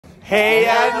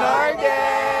Heia Norge!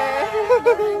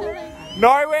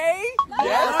 Norway?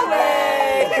 Yes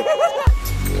way!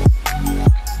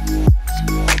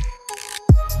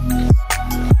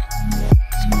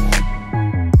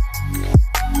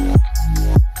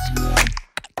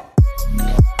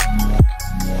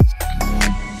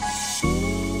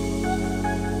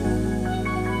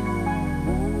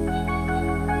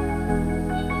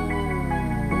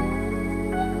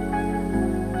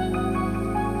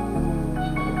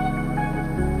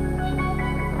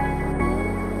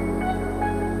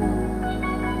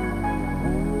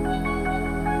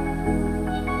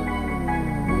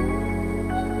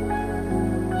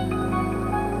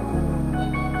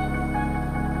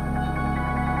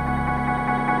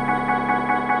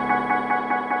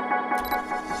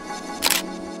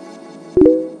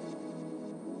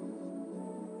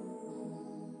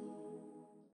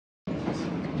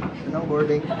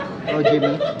 Boarding. Oh,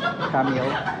 Jimmy,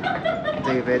 Camille,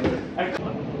 David.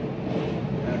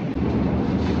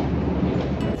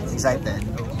 Excited.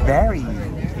 Very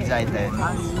excited.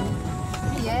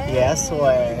 Yes,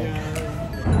 way.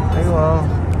 Hey, wow.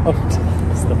 Oh,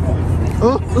 stop.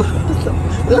 Oh,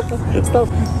 Stop.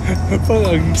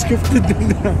 Parang scripted din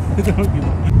na.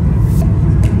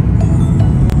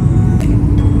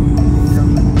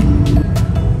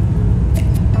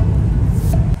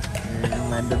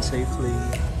 Landed safely.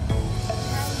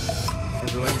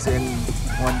 Everyone's in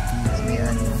one piece,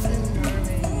 man.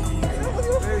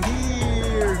 We're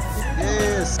here!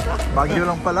 Yes! Baguio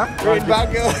lang pala? We're in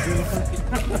Baguio!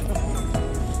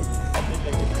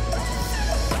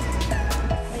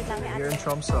 Here in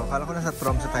Tromso. Kala ko nasa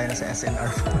Tromso tayo na sa SNR.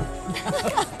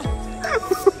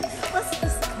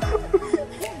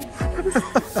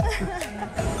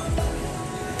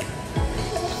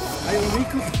 Ay,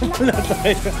 umikot pala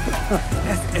tayo.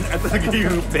 SNR talaga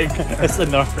yung big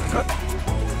SNR.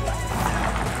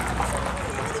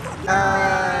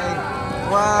 Hi!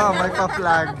 Wow, may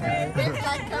pa-flag.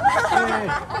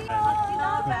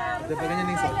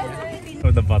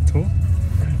 Oh, the bato?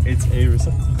 It's a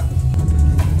resort.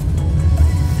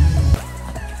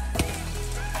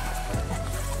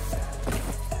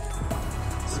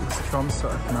 This is Tromso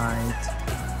at night.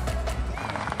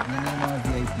 Yan yung mga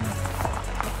VIP.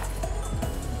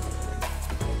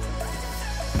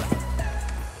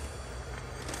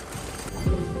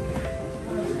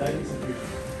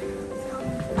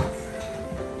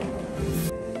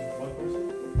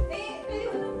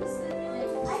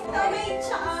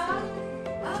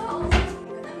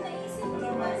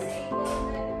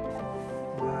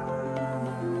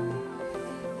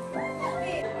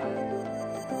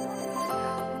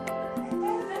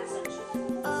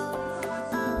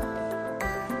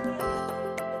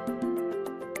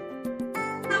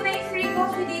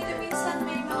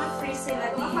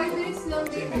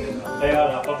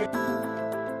 Kaya nga, perfect.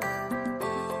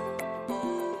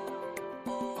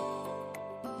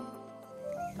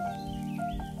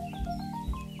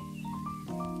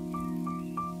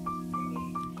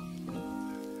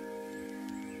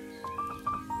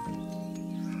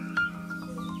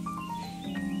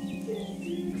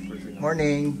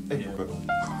 Morning!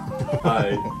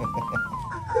 Hi.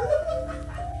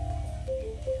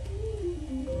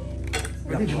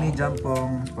 Jimmy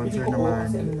Jampong, sponsor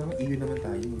naman. EU naman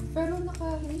tayo. Pero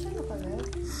hindi siya nakalat.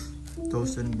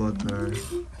 Toast and butter.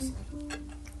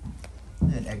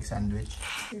 And egg sandwich.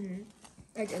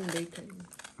 Egg and bacon.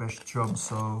 Fresh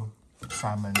Tromso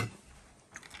salmon.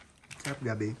 Sarap,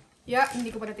 Gabi. Yeah, hindi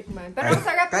ko pa natikman. Pero ang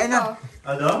sarap kain nito.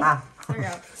 Ano?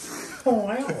 Sarap. Oh,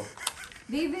 wow.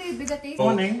 David, bigati.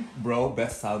 Morning. Bro,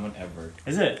 best salmon ever.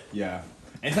 Is it? Yeah.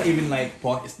 And it's not even like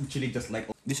pork, it's literally just like...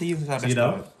 This is yung sa best. You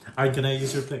know? Alright, can I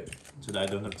use your plate? So that I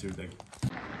don't have to like...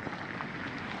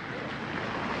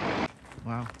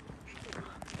 Wow.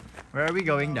 Where are we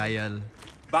going, Dial?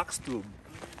 Backstube.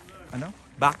 Ano?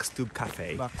 Backstube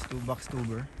Cafe.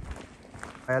 Backstuber.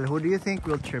 Well, who do you think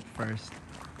will trip first?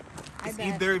 It's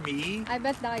either me I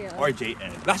bet tayo. or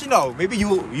JN. Actually, no. Maybe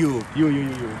you. You.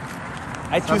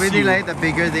 I choose Somebody you. like the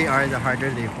bigger they are, the harder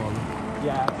they fall.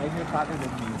 Yeah, and you're fatter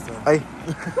than me, so... Ay!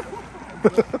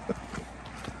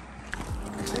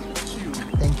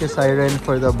 Thank you, Siren,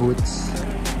 for the boots.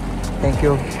 Thank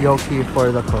you, Yoki, for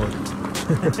the code.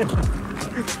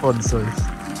 Sponsors.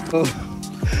 Oh,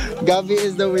 Gabi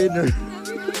is the winner.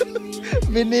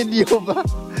 Bininyo ba?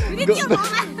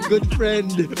 Good friend.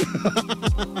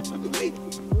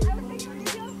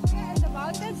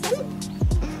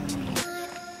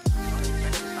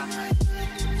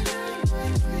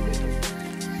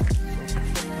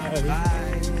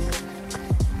 Bye!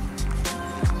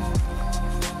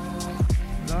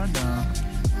 Wala na.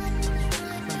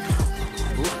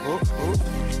 Oh.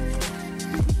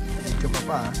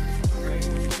 pa.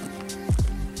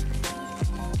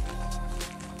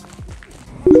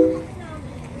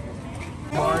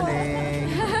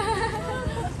 Morning!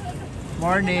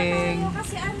 Morning!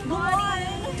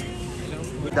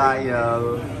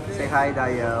 Dial. Say hi,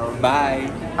 Dial.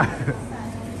 Bye.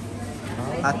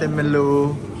 Ate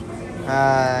Melu.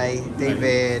 Hi,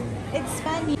 David. It's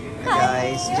funny.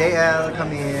 Guys, JL,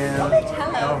 Camille,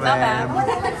 Novem,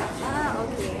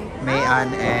 Okay.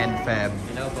 Mayan, and Feb.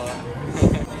 Hello po.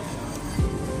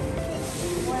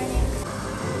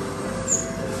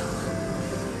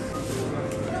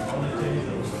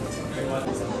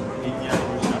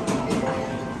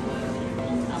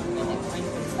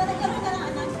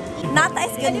 Not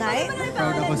as good night.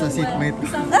 Proud ako sa seatmate ko.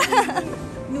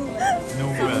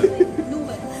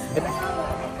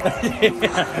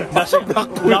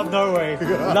 Love Norway.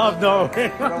 Love Norway.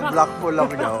 From Blackpool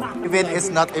lang daw. Even is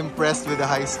not impressed with the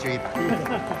high street.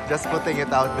 Just putting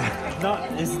it out there. No,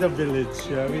 it's the village.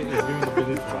 I mean, it's doing the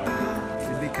village vibe.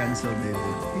 Should be cancelled,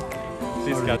 David.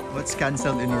 Please cut. What's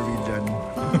cancelled in Norwegian?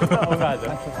 Oh, God.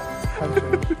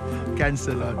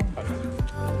 Cancel on.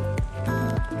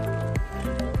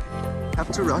 Have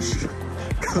to rush.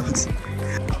 Because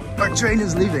our train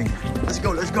is leaving. Let's go,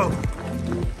 let's go.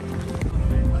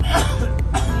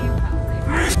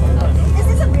 Is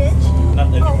this a bridge? Not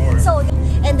anymore. So,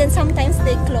 and then sometimes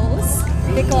they close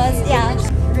because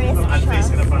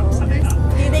risk siya.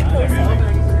 They close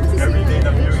it. Every day the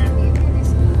view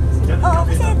Oo,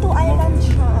 kasi 2 islands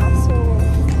siya. So,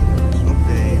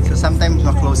 Okay, so sometimes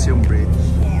ma-close yung bridge.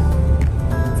 yeah.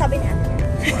 Sabi niya.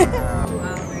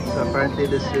 So apparently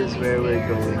this is where we're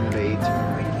going later.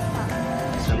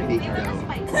 Sa peak daw.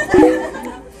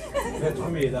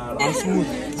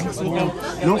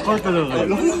 No car talaga.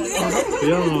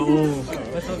 Kaya nga, oo.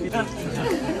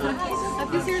 At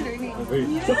least you're learning. We're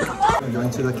going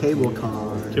to the cable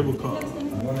car. Cable car.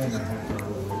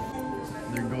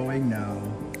 They're going now.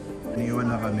 Iniwan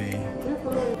na kami.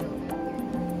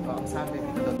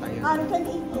 Ano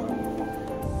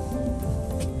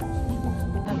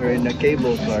 2018? We're in a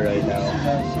cable car right now.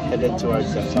 Headed towards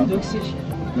the top. Look at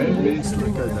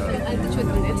that. Altitude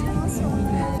on it.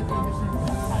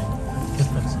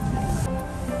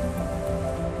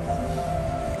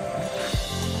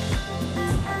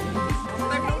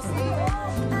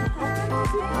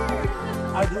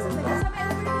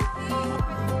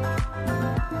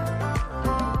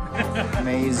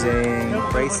 Amazing.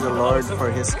 Praise the Lord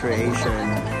for His creation.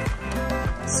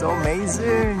 So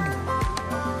amazing.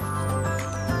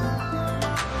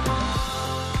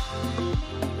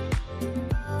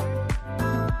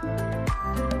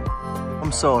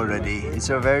 Tromso already. It's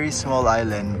a very small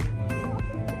island.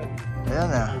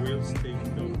 Ayan na.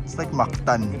 It's like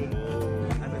Mactan.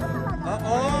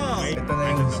 Ito na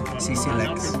yung CC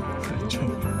Lex.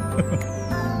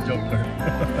 Joker.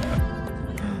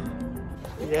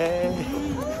 Yay!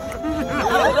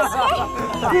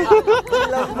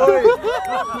 Love boy!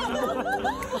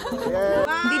 Yeah!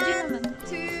 One,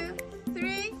 two,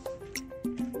 three.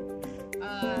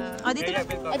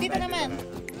 Dito naman.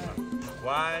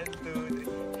 1, 2,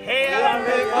 3. Hey,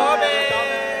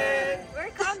 willkommen!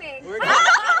 We're coming.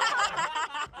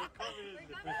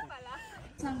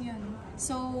 Lang yun.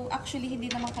 So, actually, hindi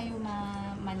naman kayo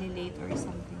malilate or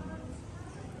something.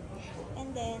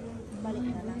 And then, balik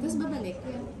na lang. Tapos babalik.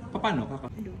 Paano?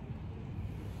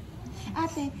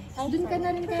 Ate, dun ka na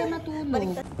rin kaya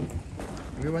matulog.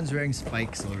 Everyone's wearing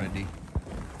spikes already.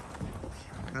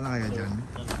 Kala kaya dyan?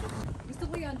 Gusto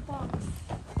ko yan, Fox.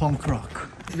 Punk rock.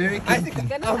 Very cute.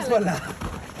 Ganun pala.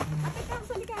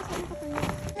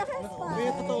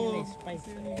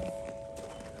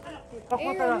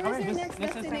 Where's your next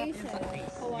destination?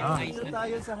 Hawaii.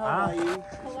 Tayo sa Hawaii.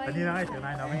 Kanina nga,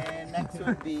 kinain namin. And next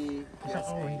would be...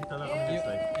 Oo, hindi talaga kami just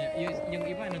like. Yung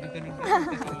iba, nagtanong kasi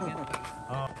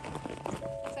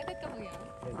Excited ka mo yan?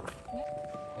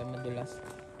 madulas.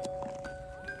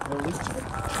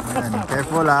 Ayan,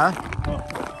 careful ha.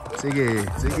 Sige,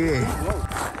 sige.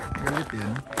 Galit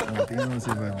yun. Oh, tingnan mo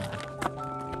si Van.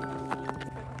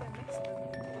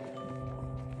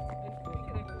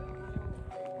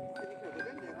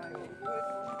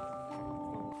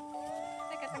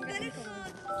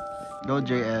 Go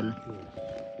JL.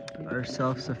 Our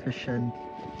self-sufficient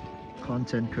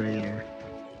content creator.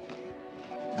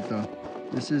 Ito.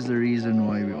 This is the reason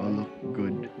why we all look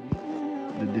good.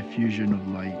 The diffusion of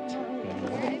light.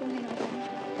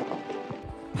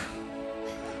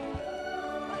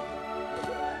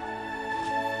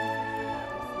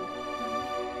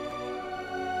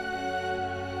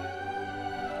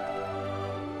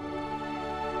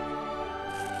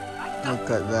 Look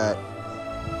at that.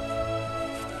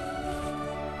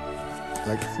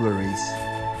 like flurries.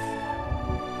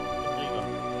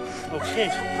 Okay.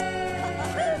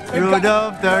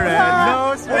 Rudolph the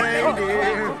red-nosed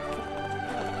reindeer.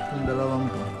 Yung dalawang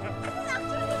ko.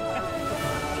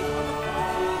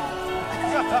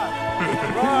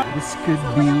 This could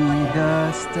be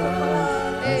the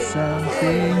start of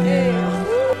something new.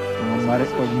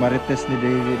 Pag marites ni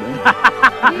David.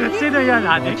 Sino yan,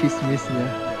 ate? Chismis niya.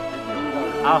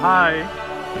 Oh, hi.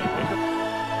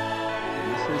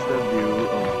 This is the view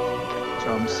of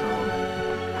Tromso.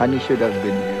 Honey should have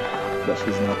been here, but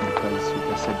she's not because she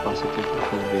tested positive for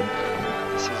COVID.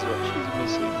 This is what she's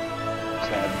missing.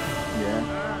 Sad. Yeah.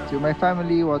 To my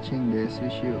family watching this,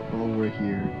 wish you all were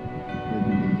here with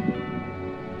me,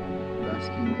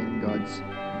 basking in God's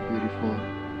beautiful,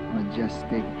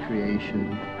 majestic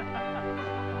creation.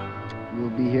 We'll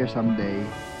be here someday.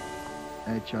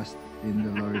 I trust in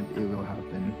the Lord it will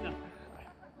happen.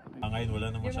 Ngayon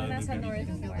wala na masyadong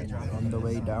On the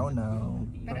way down now.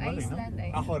 Pero Iceland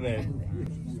ay. Ako rin.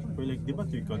 Pero like, di ba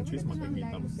 3 countries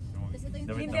magkikita mo?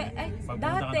 Hindi, ay,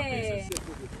 dati.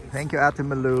 Thank you Ate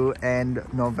Malu and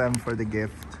Novem for the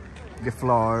gift. The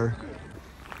floor.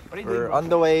 We're on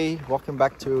the way, walking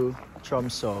back to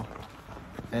Tromso.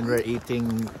 And we're eating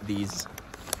these.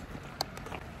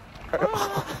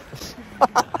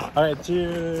 Alright,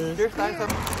 cheers! Cheers, guys.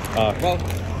 Well,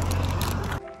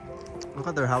 Look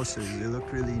at their houses, they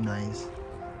look really nice.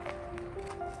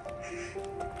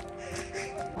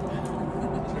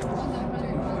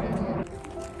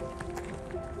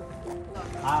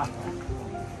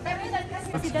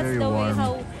 Kasi that's very the way warm.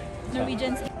 how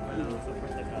Norwegians eat.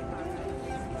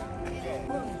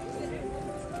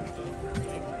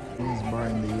 This bar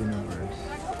in the universe.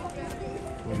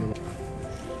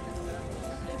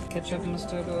 Ketchup,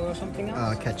 mustard, or something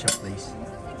else? Ketchup, please.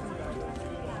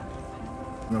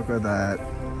 Look at that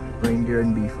reindeer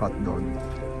and beef hot dog.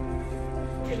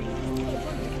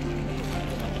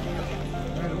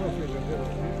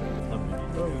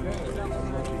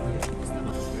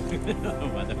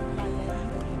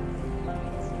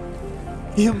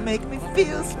 You make me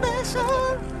feel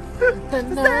special.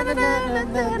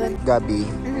 Gabi,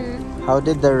 how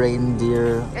did the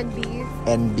reindeer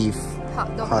and beef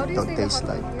hot dog taste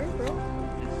like?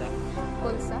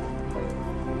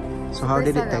 So how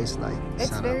did it taste like? It's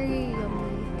Sarap. very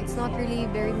yummy. It's not really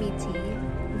very meaty.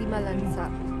 Hindi malansa,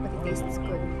 but it tastes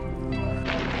good.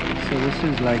 So this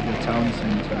is like the town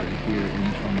center here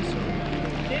in Tromso.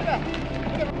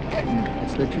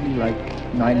 It's literally like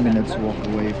 9 minutes walk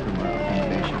away from our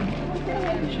accommodation,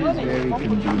 which is very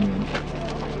convenient.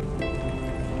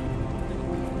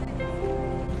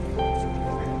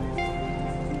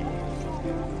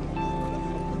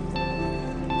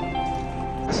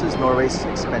 This is Norway's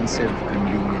expensive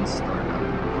convenience store now.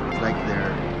 It's like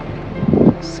their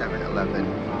 7-Eleven.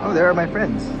 Oh, there are my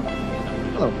friends.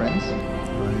 Hello, friends.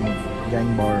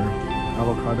 Gang bar,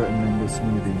 avocado and mango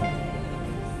smoothie.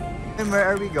 And where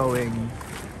are we going?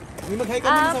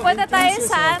 Punta tayo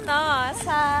sa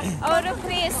sa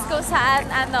Europris kung saan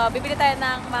bibili tayo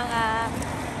ng mga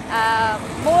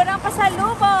murang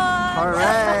pasalubong.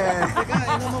 Alright!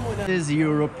 This is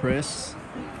Europris.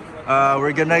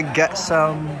 We're gonna get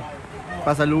some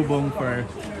pasalubong for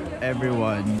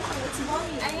everyone.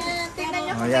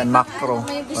 Ayan, macro.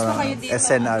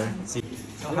 SNR.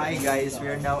 So hi guys, we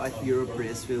are now at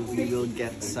Europris. We will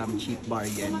get some cheap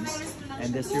bargains. And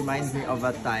this reminds me of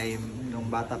a time nung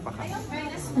bata pa kami.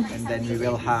 And then we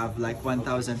will have like 1,000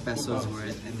 pesos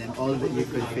worth and then all that you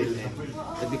could fill in.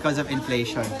 But because of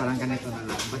inflation, parang ganito na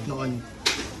lang. But noon,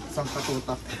 isang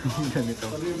katutak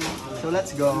ganito. So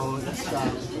let's go. Let's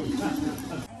start.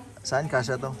 Saan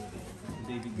kasha to?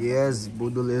 Yes,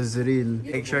 budol is real.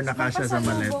 Make sure na kasha sa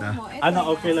maleta.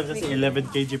 okay lang kasi 11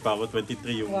 kg pa ako,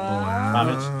 23 yung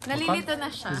package. Nalilito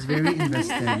na siya. It's very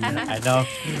invested. I know.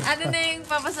 Ano na yung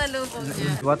papasalubong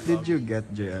niya? What did you get,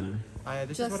 JL?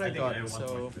 This is what I got.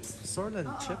 So,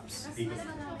 Sorland chips,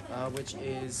 which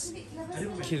is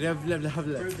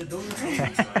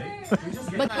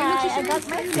But I got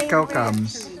my Ikaw favorite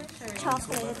comes.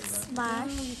 chocolate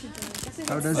smash.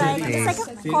 How does It's it like taste?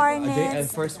 a cornet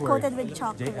coated with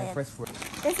chocolate.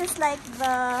 This is like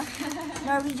the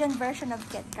Norwegian version of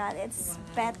Kit Kat. It's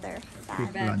better.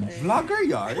 Quick lunch. Vlogger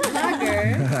yard?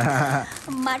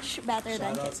 Much better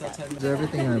than Kit Kat. It's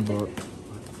everything I bought.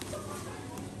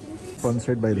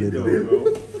 Sponsored by Lidl.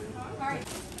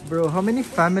 Bro, how many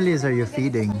families are you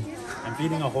feeding? I'm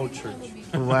feeding a whole church.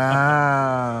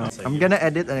 Wow. I'm gonna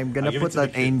edit and I'm gonna put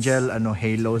that angel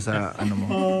halo sa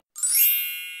mo.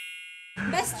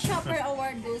 Best Shopper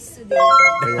Award goes to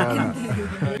David.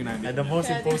 And the most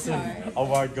important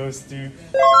award goes to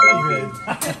David.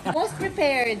 Most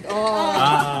prepared.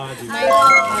 Oh. Diba?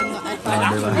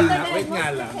 Wait nga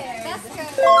lang.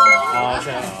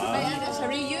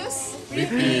 Reuse?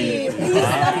 Repeat.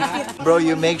 Bro,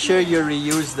 you make sure you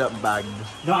reuse the bag.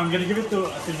 No, I'm gonna give it to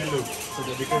Ate Melu so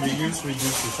that we can reuse,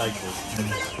 recycle.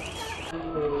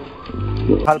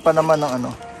 Mahal pa naman ng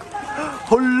ano.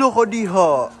 Hulo ko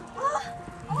diha!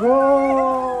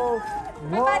 Bro!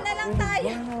 Baba na lang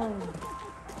tayo.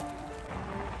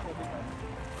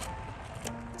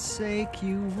 Take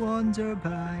you wonder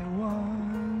by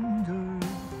wonder.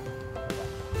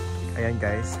 Ayan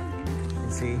guys, you can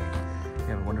see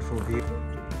we have a wonderful view.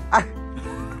 Ah!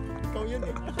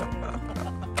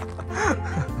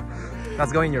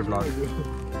 Let's go in your vlog.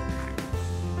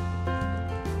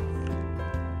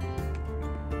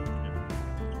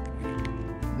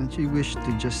 Don't you wish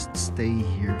to just stay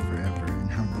here forever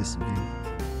and have this view?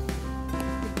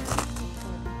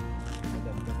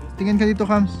 Tingin ka dito,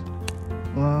 Kams.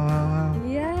 Wow, wow, wow.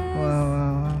 Yes. Wow,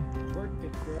 wow, wow.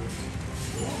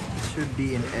 It should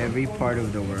be in every part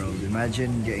of the world.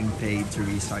 Imagine getting paid to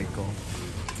recycle.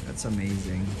 That's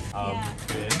amazing. Yeah.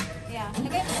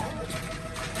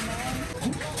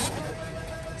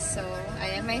 So,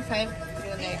 ayan, may 5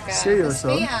 kroner ka.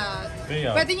 Seryoso? Payout.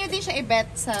 Pwede nyo din siya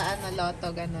i-bet sa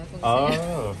lotto, gano'n.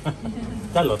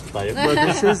 Talot tayo. But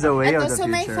this is the way of the So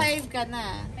may future. 5 ka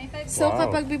na. So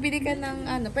kapag bibili ka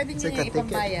ng pwede nyo yung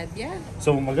ipambayad. Yeah.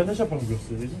 So maganda siya pang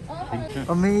grocery.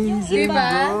 Amazing,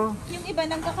 Diba? bro. Yung iba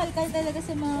nang kakalkal talaga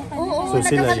sa mga Oo, So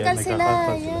sila nagkakalkal yan, sila.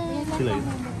 nagkakalkal Yeah. Sila yun.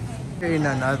 We're in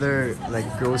another like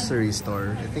grocery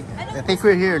store. I think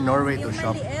we're here in Norway to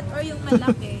shop. Yung maliit or yung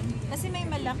malaki? Kasi may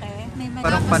malaki. May malaki.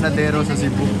 Parang panadero sa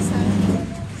Cebu.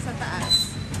 Sa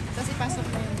taas. Tapos ipasok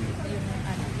mo yung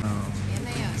Oh. Yan na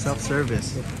yun.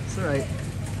 Self-service. It's alright.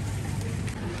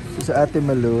 So Ate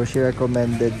Malu, she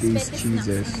recommended these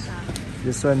cheeses.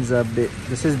 This one's a bit.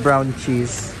 This is brown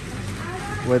cheese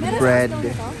with bread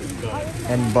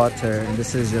and butter, and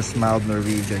this is just mild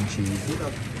Norwegian cheese.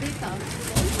 Dito.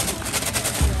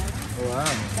 Wow.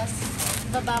 Tapos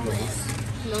baba mo is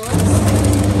clothes.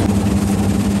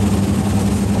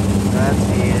 That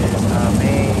is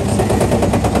amazing.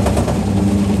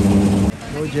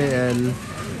 Go JL.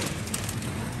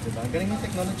 Ang galing ng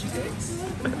technology, guys.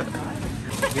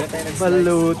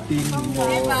 Balutin mo.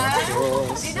 Diba?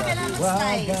 Dito kailangan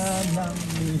mag-slice.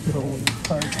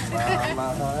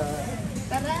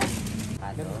 Tara.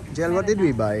 JL, what did we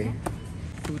buy?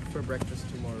 Food for breakfast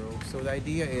tomorrow. So the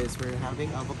idea is we're having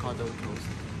avocado toast.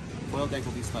 Boiled egg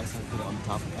will be sliced and put it on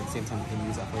top. At the same time, we can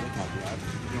use that for the caviar.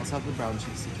 We also have the brown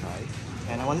cheese to try.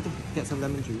 And I wanted to get some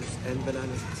lemon juice and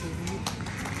bananas.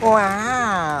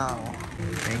 Wow!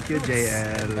 Thank you,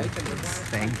 JL.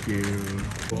 Thank you.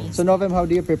 So Novem, how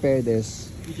do you prepare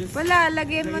this? Wala,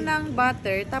 lagyan mo ng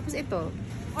butter. Tapos ito.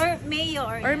 Or mayo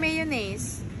Or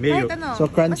mayonnaise. Mayo. Kahit ano. So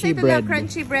crunchy basta ito bread. Lang,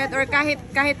 crunchy bread. Or kahit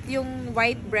yung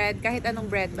white bread. Kahit anong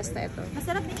bread. Basta ito.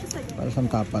 Masarap din siya sa Para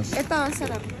siyang tapas. Ito,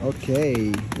 sarap.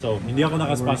 Okay. So, hindi ako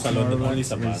nakaspa sa London, only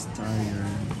sa bat.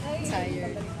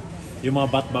 Tired. Yung mga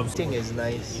bat bombs. Thing is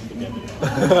nice.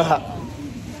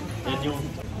 Yan yung...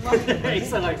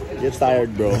 Isa lang. You're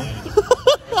tired, bro.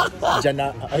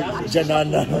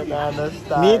 Janana.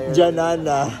 Meet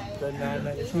Janana.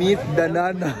 Meet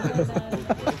Danana.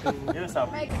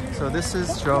 So this is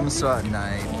Tromso at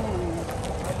night.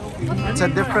 It's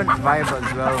a different vibe as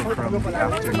well from the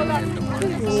afternoon and the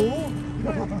morning.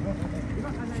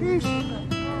 Sheesh.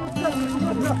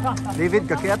 David,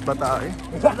 kakiyat bata eh.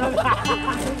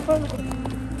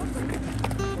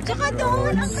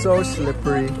 It's so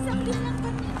slippery.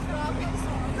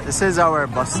 This is our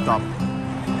bus stop.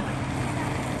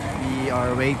 We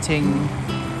are waiting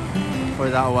for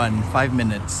that one. 5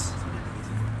 minutes.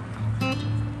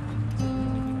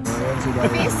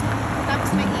 Fish.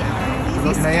 Tapos may ER.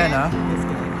 Look na yan, ha?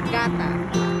 Gata.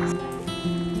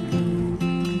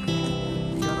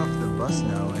 We got off the bus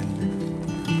now and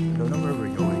I don't know where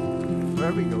we're going.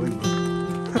 Where are we going,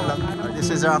 bro? This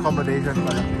is our accommodation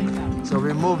pala. So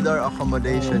we moved our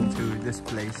accommodation to this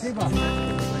place.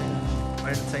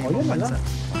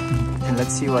 And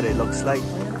let's see what it looks like.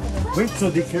 Wait,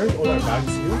 so they carried all our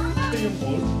bags here?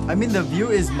 I mean, the view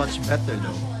is much better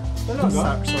though. Sort of.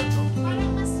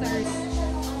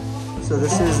 So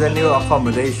this is the new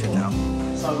accommodation now.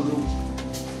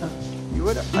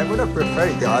 I would have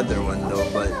preferred the other one though,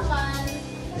 but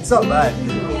it's not bad.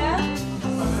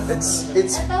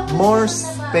 It's more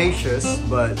spacious,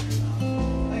 but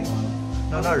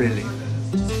no, not really.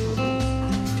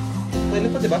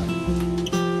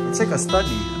 It's like a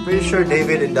study. I'm pretty sure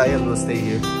David and Diane will stay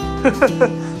here. It's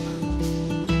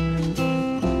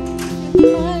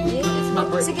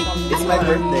my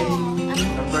birthday.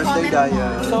 My birthday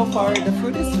Daya. So far, the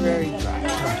food is very dry.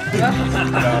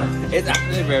 It's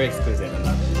actually very exquisite.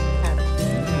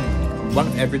 One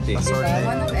of everything. Assorted.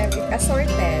 One of every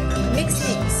assorted. Mix.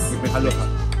 Halo.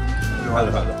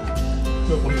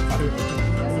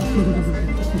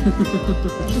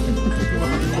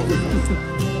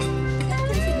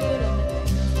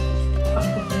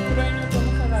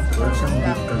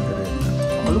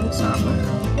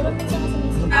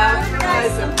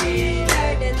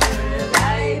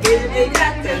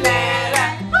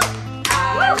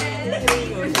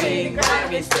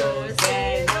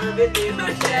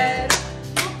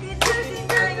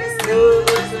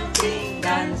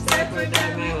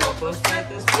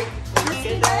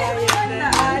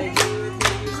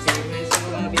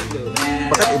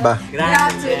 Bakit iba?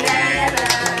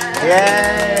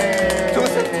 Yay!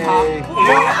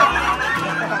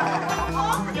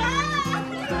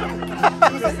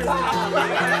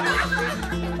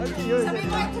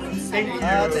 Thank you.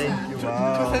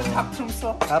 Wow.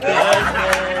 Happy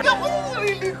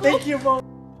birthday. Thank you, Mom.